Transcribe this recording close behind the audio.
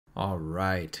All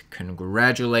right,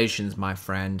 congratulations, my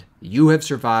friend. You have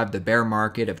survived the bear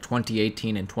market of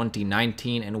 2018 and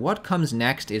 2019, and what comes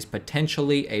next is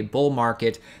potentially a bull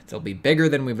market that'll be bigger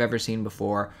than we've ever seen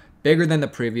before, bigger than the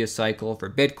previous cycle for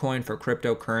Bitcoin, for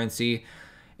cryptocurrency,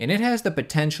 and it has the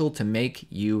potential to make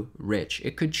you rich.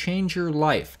 It could change your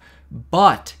life.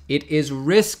 But it is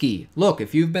risky. Look,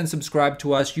 if you've been subscribed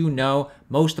to us, you know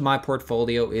most of my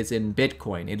portfolio is in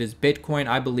Bitcoin. It is Bitcoin,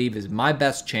 I believe, is my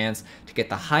best chance to get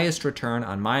the highest return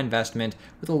on my investment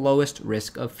with the lowest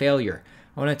risk of failure.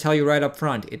 I want to tell you right up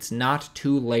front, it's not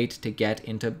too late to get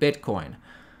into Bitcoin.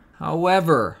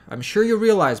 However, I'm sure you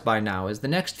realize by now, as the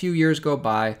next few years go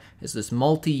by, as this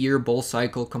multi-year bull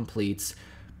cycle completes,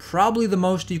 probably the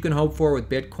most you can hope for with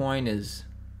Bitcoin is,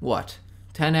 what,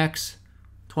 10x?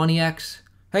 20x?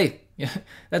 Hey,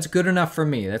 that's good enough for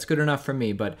me. That's good enough for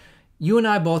me. But you and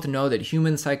I both know that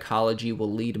human psychology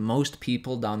will lead most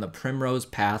people down the primrose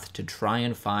path to try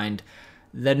and find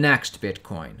the next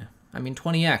Bitcoin. I mean,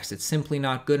 20x, it's simply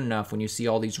not good enough when you see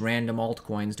all these random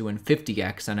altcoins doing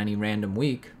 50x on any random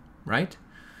week, right?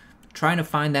 Trying to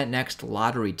find that next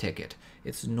lottery ticket.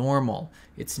 It's normal.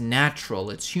 It's natural.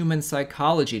 It's human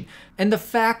psychology. And the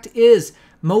fact is,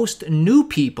 most new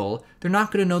people, they're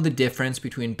not going to know the difference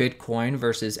between Bitcoin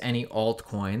versus any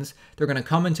altcoins. They're going to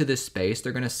come into this space.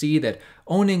 They're going to see that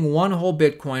owning one whole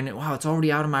Bitcoin, wow, it's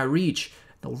already out of my reach.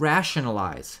 They'll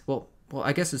rationalize. Well,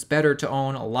 I guess it's better to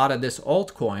own a lot of this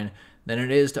altcoin than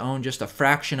it is to own just a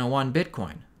fraction of one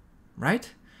Bitcoin,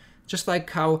 right? Just like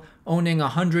how owning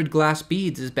 100 glass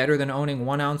beads is better than owning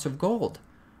 1 ounce of gold,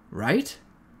 right?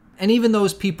 And even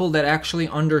those people that actually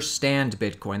understand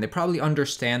Bitcoin, they probably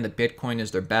understand that Bitcoin is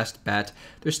their best bet.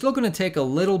 They're still going to take a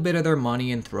little bit of their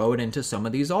money and throw it into some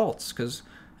of these alts. Because,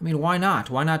 I mean, why not?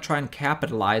 Why not try and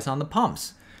capitalize on the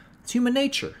pumps? It's human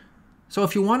nature. So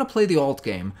if you want to play the alt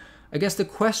game, I guess the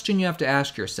question you have to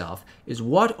ask yourself is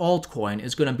what altcoin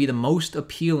is going to be the most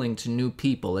appealing to new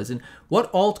people? As in,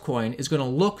 what altcoin is going to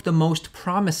look the most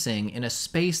promising in a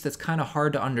space that's kind of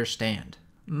hard to understand?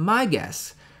 My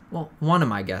guess... Well, one of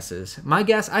my guesses. My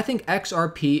guess, I think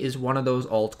XRP is one of those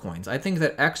altcoins. I think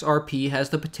that XRP has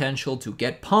the potential to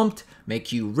get pumped,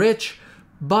 make you rich,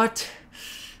 but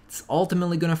it's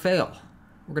ultimately going to fail.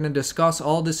 We're going to discuss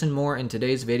all this and more in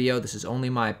today's video. This is only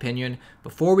my opinion.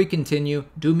 Before we continue,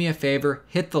 do me a favor,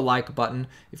 hit the like button.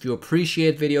 If you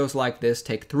appreciate videos like this,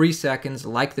 take 3 seconds,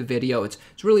 like the video. It's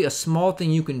really a small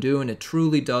thing you can do, and it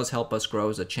truly does help us grow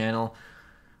as a channel.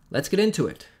 Let's get into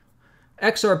it.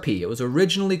 XRP, it was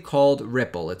originally called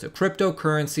Ripple. It's a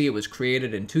cryptocurrency. It was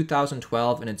created in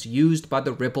 2012, and it's used by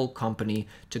the Ripple company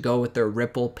to go with their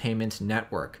Ripple payment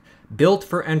network. Built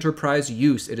for enterprise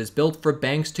use, it is built for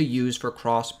banks to use for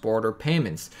cross-border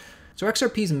payments. So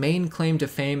XRP's main claim to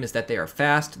fame is that they are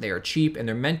fast, they are cheap, and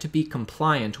they're meant to be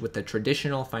compliant with the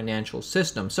traditional financial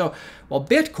system. So while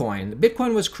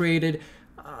Bitcoin was created,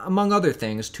 among other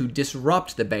things, to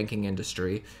disrupt the banking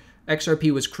industry, XRP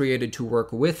was created to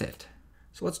work with it.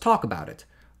 So let's talk about it.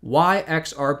 Why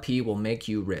XRP will make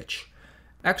you rich.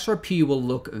 XRP will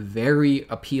look very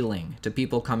appealing to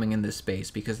people coming in this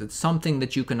space because it's something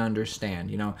that you can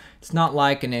understand. You know, it's not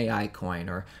like an AI coin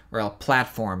or a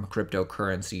platform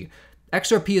cryptocurrency.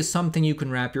 XRP is something you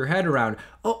can wrap your head around.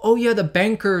 Oh yeah, the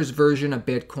banker's version of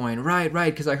Bitcoin. Right,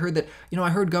 because I heard that, I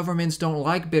heard governments don't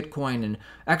like Bitcoin, and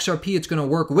XRP, it's going to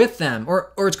work with them,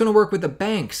 or it's going to work with the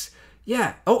banks.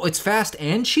 Yeah, oh, it's fast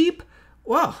and cheap?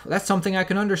 Well, that's something I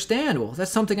can understand. Well,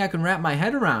 that's something I can wrap my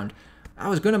head around. I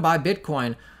was going to buy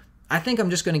Bitcoin. I think I'm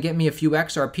just going to get me a few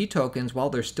XRP tokens while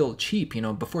they're still cheap,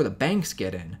 before the banks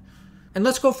get in. And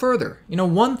let's go further.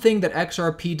 One thing that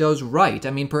XRP does right, I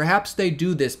mean, perhaps they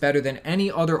do this better than any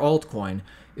other altcoin,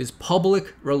 is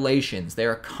public relations. They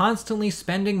are constantly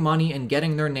spending money and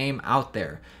getting their name out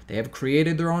there. They have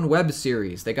created their own web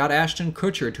series. They got Ashton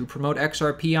Kutcher to promote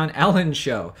XRP on Ellen's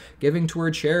show, giving to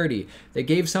her charity. They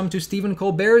gave some to Stephen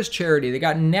Colbert's charity. They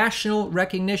got national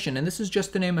recognition, and this is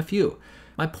just to name a few.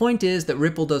 My point is that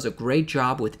Ripple does a great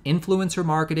job with influencer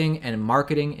marketing and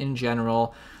marketing in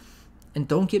general. And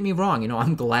don't get me wrong,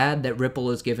 I'm glad that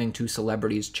Ripple is giving to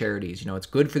celebrities charities. It's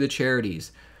good for the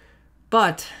charities.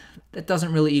 But that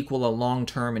doesn't really equal a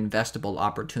long-term investable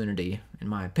opportunity, in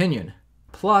my opinion.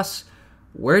 Plus,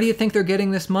 where do you think they're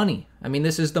getting this money? I mean,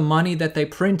 this is the money that they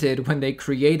printed when they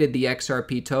created the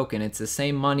XRP token. It's the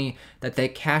same money that they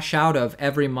cash out of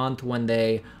every month when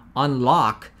they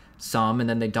unlock some and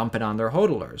then they dump it on their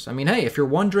hodlers. I mean, hey, if you're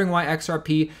wondering why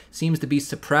XRP seems to be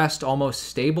suppressed, almost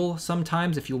stable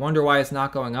sometimes, if you wonder why it's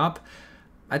not going up,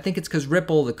 I think it's because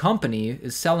Ripple, the company,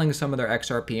 is selling some of their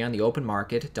XRP on the open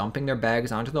market, dumping their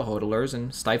bags onto the hodlers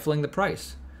and stifling the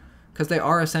price. because they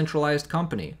are a centralized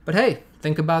company. But hey,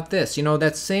 think about this. You know,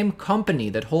 that same company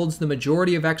that holds the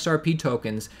majority of XRP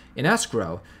tokens in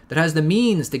escrow, that has the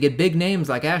means to get big names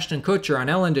like Ashton Kutcher on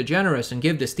Ellen DeGeneres and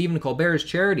give to Stephen Colbert's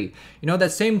charity. You know,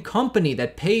 that same company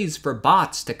that pays for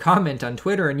bots to comment on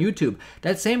Twitter and YouTube,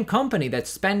 that same company that's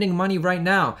spending money right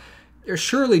now, they're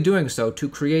surely doing so to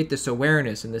create this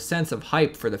awareness and the sense of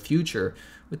hype for the future,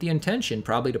 with the intention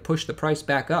probably to push the price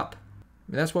back up.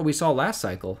 I mean, that's what we saw last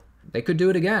cycle. They could do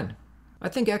it again. I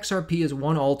think XRP is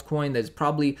one altcoin that's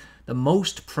probably the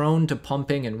most prone to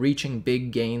pumping and reaching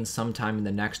big gains sometime in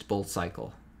the next bull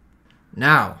cycle.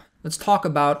 Now, let's talk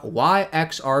about why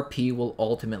XRP will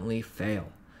ultimately fail.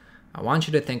 I want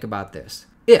you to think about this.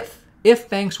 If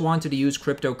banks wanted to use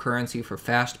cryptocurrency for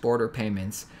fast border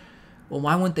payments, well,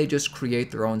 why wouldn't they just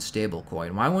create their own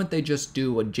stablecoin? Why wouldn't they just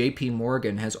do what JP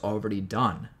Morgan has already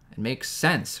done? It makes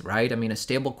sense, right? I mean, a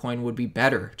stablecoin would be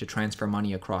better to transfer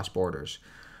money across borders.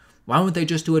 Why wouldn't they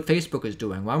just do what Facebook is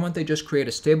doing? Why wouldn't they just create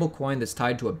a stablecoin that's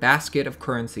tied to a basket of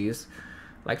currencies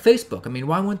like Facebook? I mean,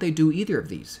 why wouldn't they do either of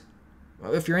these?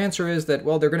 Well, if your answer is that,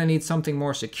 well, they're going to need something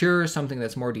more secure, something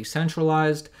that's more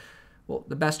decentralized, well,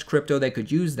 the best crypto they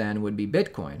could use then would be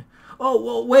Bitcoin. Oh,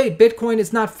 well, wait, Bitcoin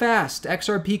is not fast.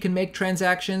 XRP can make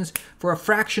transactions for a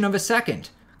fraction of a second.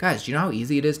 Guys, do you know how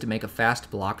easy it is to make a fast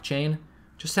blockchain?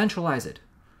 Just centralize it.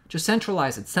 Just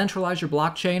centralize it. Centralize your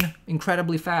blockchain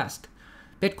incredibly fast.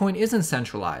 Bitcoin isn't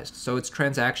centralized, so its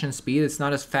transaction speed, it's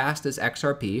not as fast as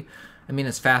XRP. I mean,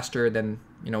 it's faster than,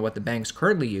 what the banks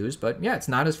currently use, but yeah, it's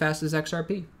not as fast as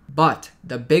XRP. But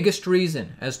the biggest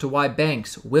reason as to why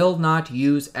banks will not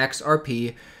use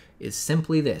XRP is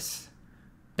simply this.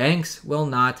 Banks will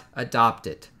not adopt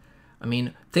it. I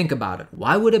mean, think about it.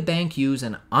 Why would a bank use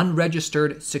an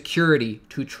unregistered security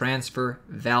to transfer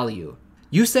value?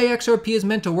 You say XRP is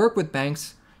meant to work with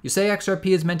banks. You say XRP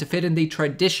is meant to fit in the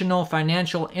traditional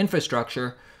financial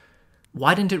infrastructure.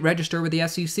 Why didn't it register with the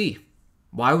SEC?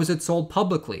 Why was it sold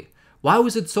publicly? Why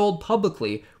was it sold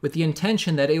publicly with the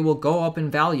intention that it will go up in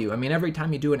value? I mean, every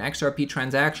time you do an XRP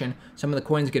transaction, some of the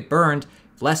coins get burned.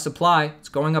 Less supply, it's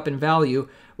going up in value.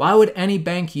 Why would any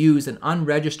bank use an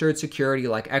unregistered security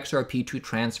like XRP to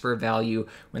transfer value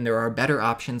when there are better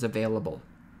options available?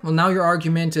 Well, now your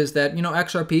argument is that,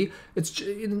 XRP,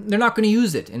 they're not going to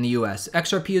use it in the US.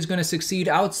 XRP is going to succeed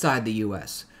outside the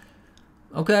US.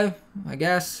 Okay, I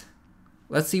guess.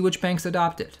 Let's see which banks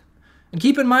adopt it. And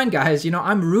keep in mind, guys,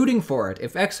 I'm rooting for it.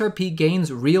 If XRP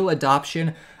gains real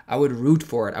adoption, I would root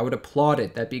for it. I would applaud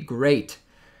it. That'd be great.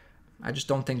 I just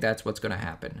don't think that's what's going to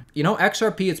happen.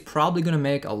 XRP is probably going to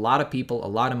make a lot of people a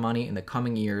lot of money in the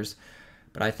coming years,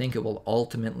 but I think it will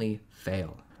ultimately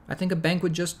fail. I think a bank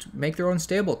would just make their own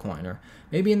stablecoin, or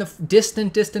maybe in the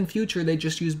distant future, they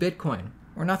just use Bitcoin,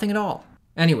 or nothing at all.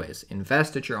 Anyways,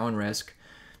 invest at your own risk.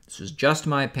 This is just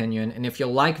my opinion, and if you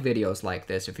like videos like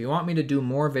this, if you want me to do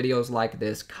more videos like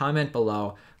this, comment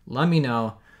below, let me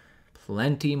know.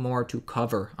 Plenty more to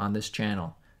cover on this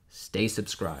channel. Stay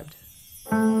subscribed.